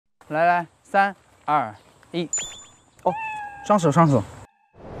来来，3、2、1，哦，双手。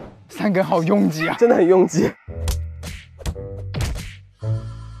3根好拥挤啊，真的很拥挤。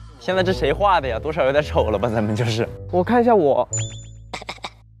现在这谁画的呀？多少有点丑了吧？咱们就是。我看一下我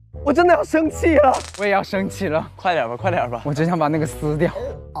真的要生气了。我也要生气了，快点吧。我只想把那个撕掉。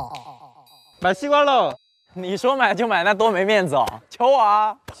买西瓜喽！你说买就买，那多没面子哦！求我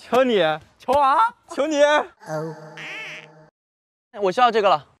啊！求你！我需要这个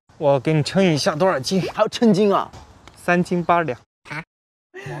了。我给你称一下多少斤？还要称斤啊？3斤8两。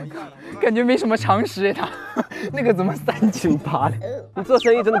感觉没什么常识哎，他那个怎么3斤8两？你做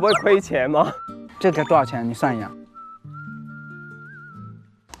生意真的不会亏钱吗？这个多少钱？你算一下。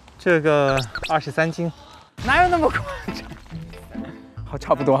这个23斤。哪有那么夸张？好，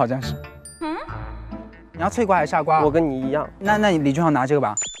差不多好像是。你要脆瓜还是下瓜？我跟你一样。那你李俊豪拿这个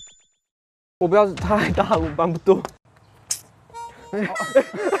吧。我不要太大，我搬不动。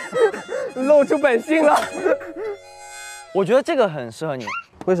露出本性了。我觉得这个很适合你。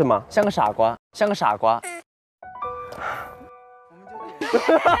为什么？像个傻瓜。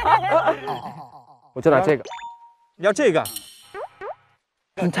我就拿这个。要这个？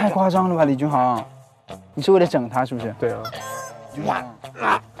你太夸张了吧，李俊豪！你是为了整他是不是？对啊。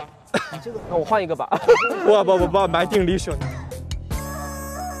那我换一个吧。不，买定离手。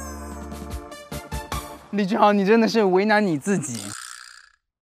李俊豪，你真的是为难你自己。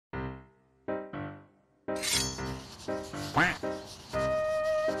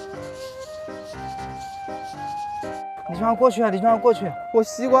李俊豪过去啊！李俊豪过去。我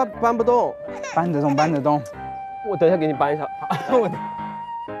西瓜搬不动。搬得动。我等一下给你搬一下。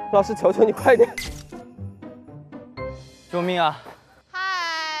老师，求求你快点！救命啊！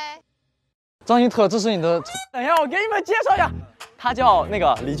嗨，张星特，这是你的。等一下，我给你们介绍一下，他叫那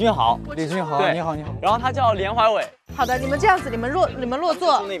个李俊豪。李俊豪，对，你好。然后他叫连淮伟。好的，你们这样子，你们落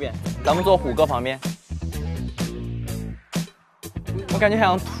座。坐那边，咱们坐虎哥旁边。我感觉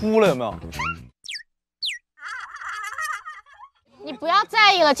好像秃了，有没有？你不要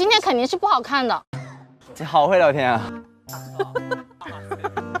在意了，今天肯定是不好看的。你好会聊天啊！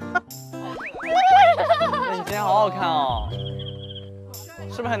你今天好好看哦，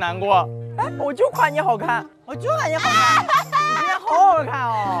是不是很难过？哎，我就夸你好看，你今天好好看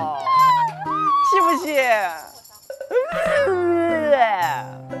哦，气不气？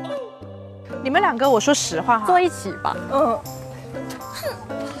你们两个，我说实话哈，坐一起吧。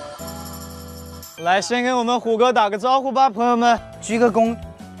来，先跟我们虎哥打个招呼吧，朋友们，鞠个躬。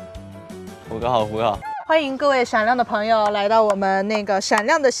虎哥好。欢迎各位闪亮的朋友来到我们那个闪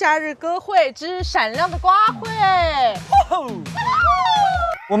亮的夏日歌会之闪亮的瓜会。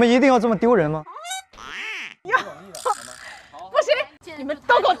我们一定要这么丢人吗？不行，你们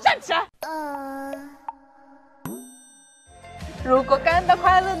都给我站起来。如果感到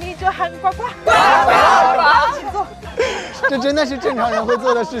快乐，你就喊呱呱。一起做。这真的是正常人会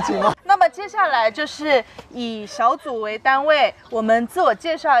做的事情吗？那么接下来就是以小组为单位，我们自我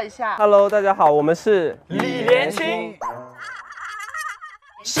介绍一下。Hello， 大家好，我们是李连清。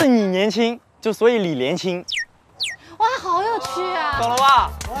是你年轻，就所以李连清。哇，好有趣啊！懂了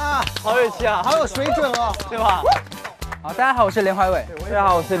吧？哇，好有趣啊，好有水准哦，对吧？好，大家好，我是连淮伟。大家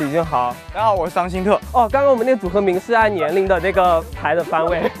好，我是李俊豪。大家好，我是张星特。哦，刚刚我们那个组合名是按年龄的那个排的番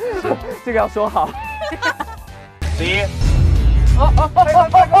位，这个要说好。11。那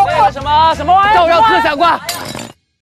个什么玩意儿？照耀特闪瓜。